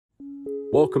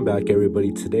Welcome back,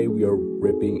 everybody. Today we are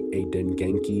ripping a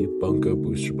dengeki bunko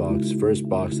booster box. First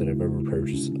box that I've ever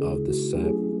purchased of this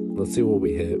set. Let's see what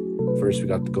we hit. First, we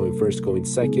got the going first, going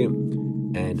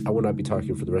second. And I will not be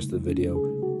talking for the rest of the video,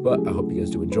 but I hope you guys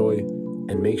do enjoy.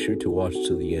 And make sure to watch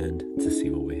to the end to see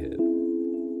what we hit.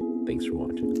 Thanks for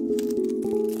watching.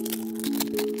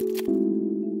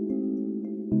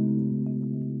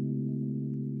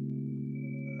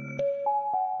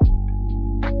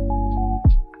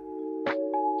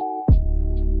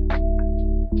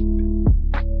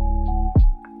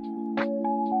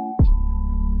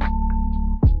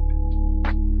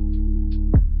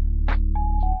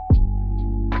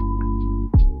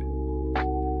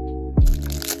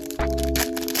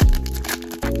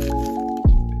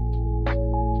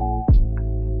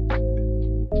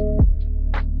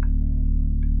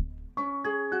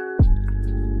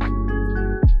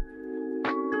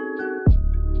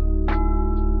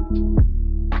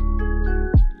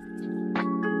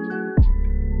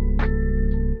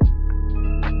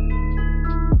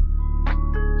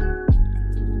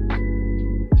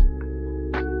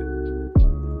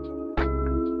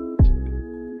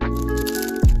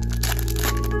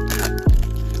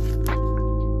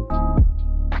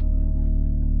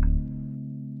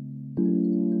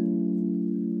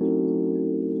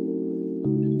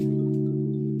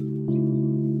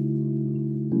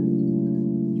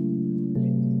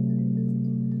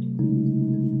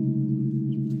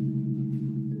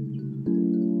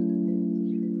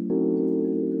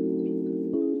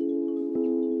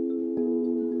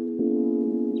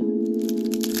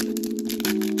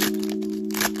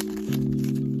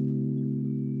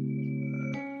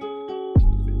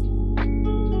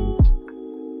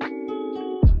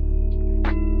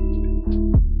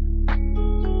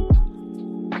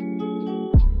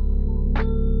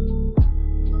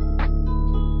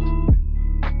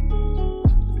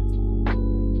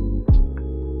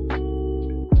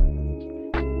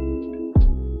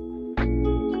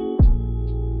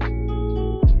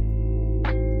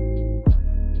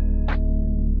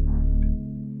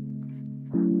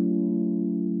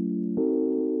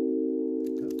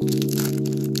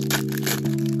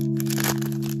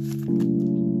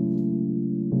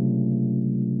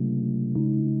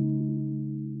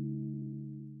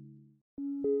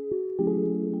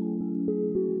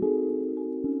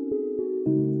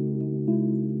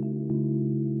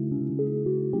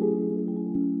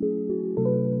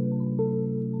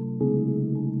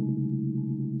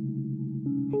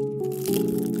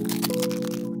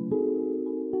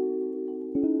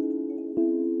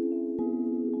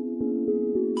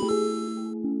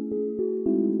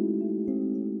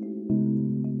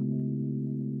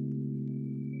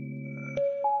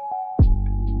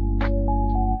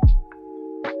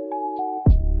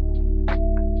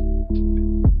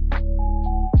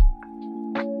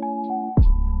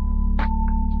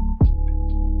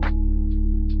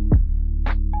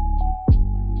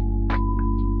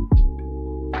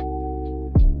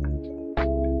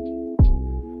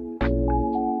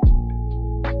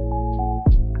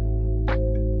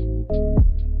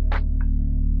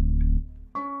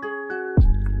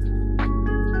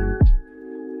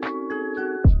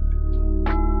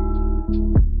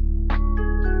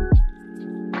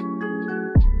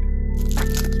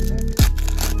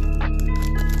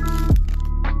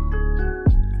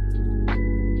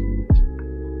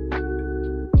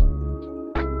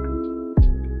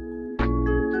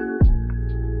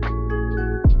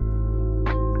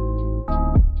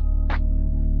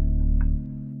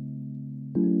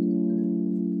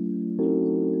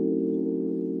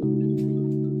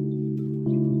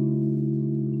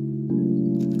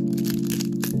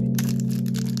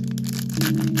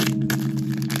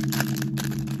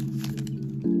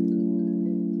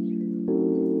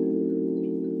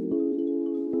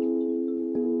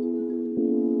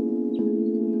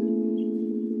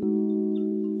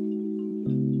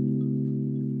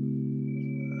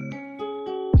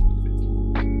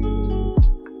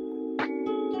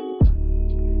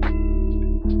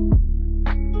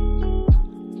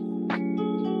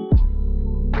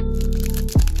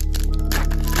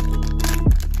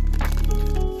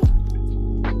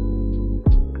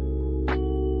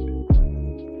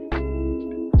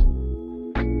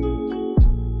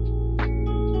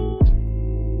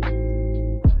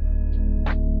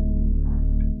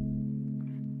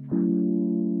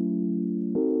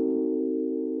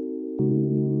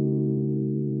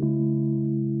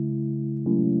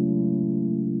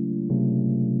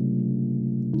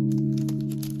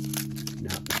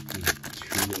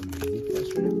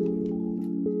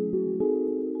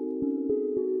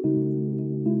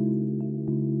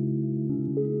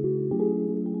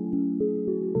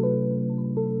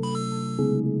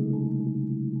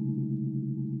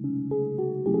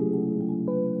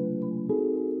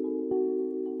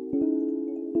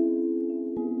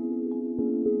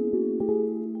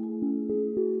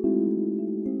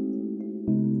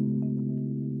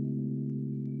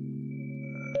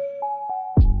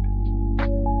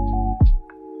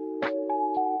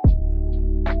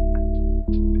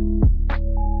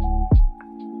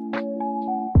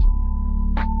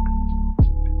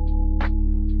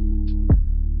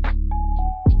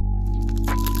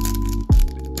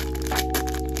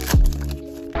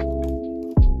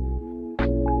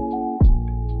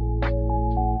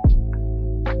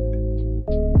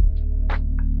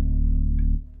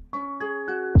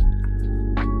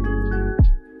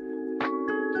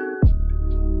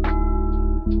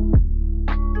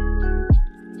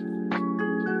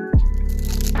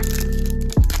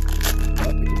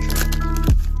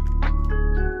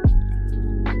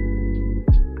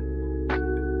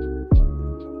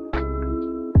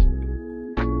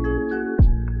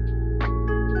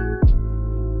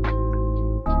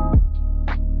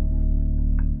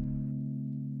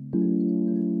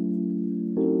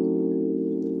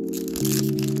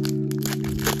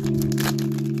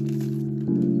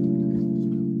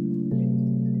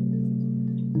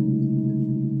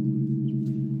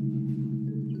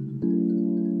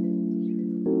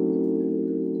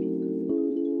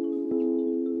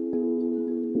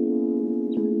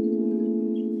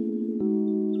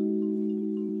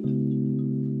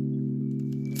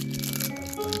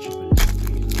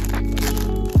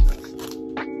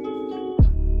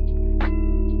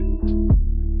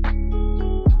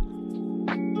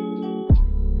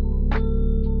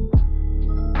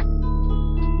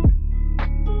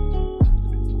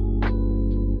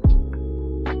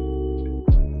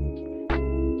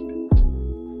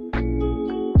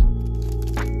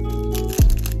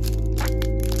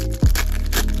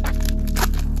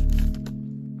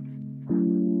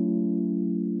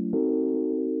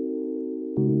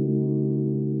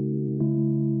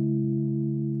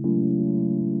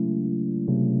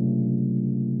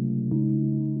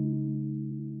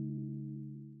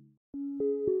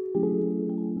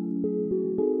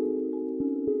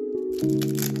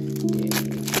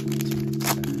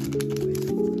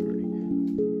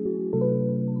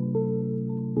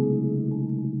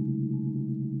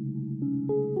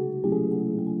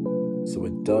 So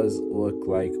it does look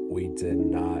like we did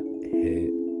not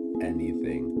hit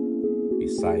anything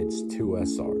besides 2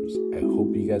 SRs. I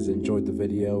hope you guys enjoyed the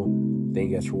video.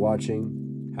 Thank you guys for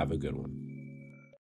watching. Have a good one.